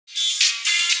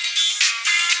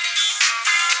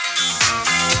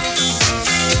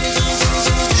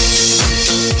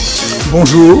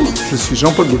Bonjour, je suis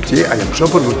Jean Paul Gaultier. I am Jean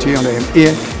Paul Gaultier and I am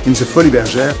here in the Folie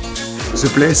Bergère, the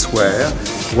place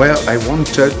where I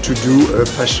wanted to do a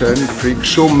fashion freak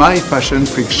show, my fashion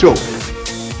freak show.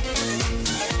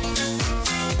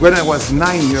 When I was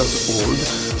 9 years old,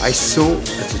 I saw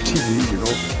at the TV,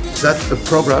 that a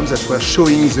program that was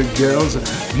showing the girls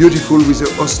beautiful with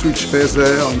the ostrich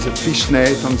feather on the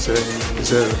fishnet, on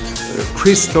the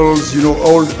crystals,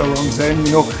 all around them,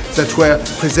 that were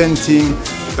presenting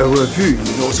a revue,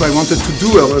 So I wanted to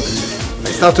do a revue.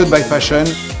 I started by fashion,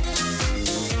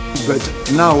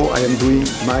 but now I am doing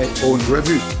my own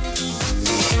revue.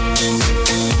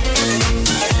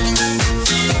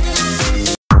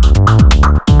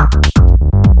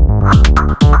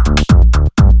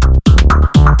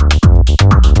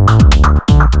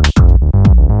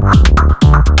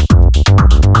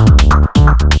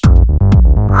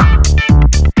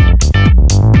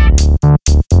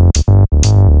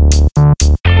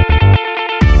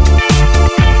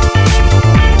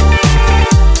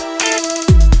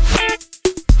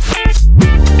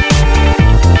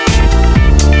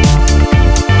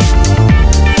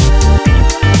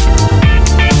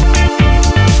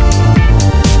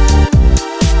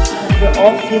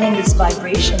 All feeling this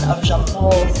vibration of Jean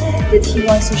Paul, that he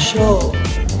wants to show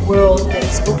the world that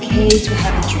it's okay to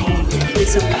have a dream, that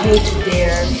it's okay to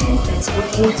dare, that it's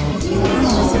okay to be unique,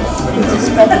 and to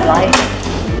spread the light.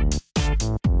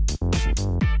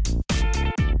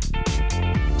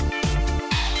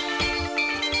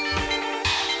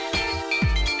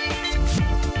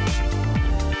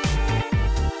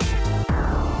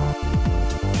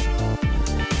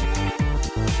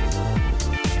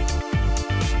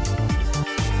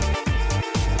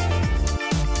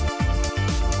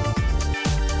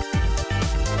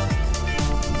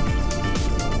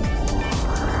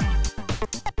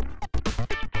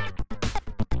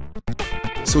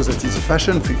 So that is a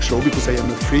fashion freak show because I am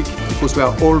a freak, because we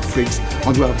are all freaks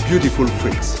and we are beautiful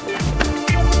freaks.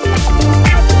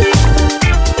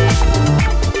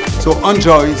 So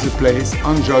enjoy the place,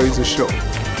 enjoy the show,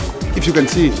 if you can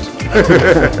see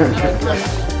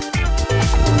it.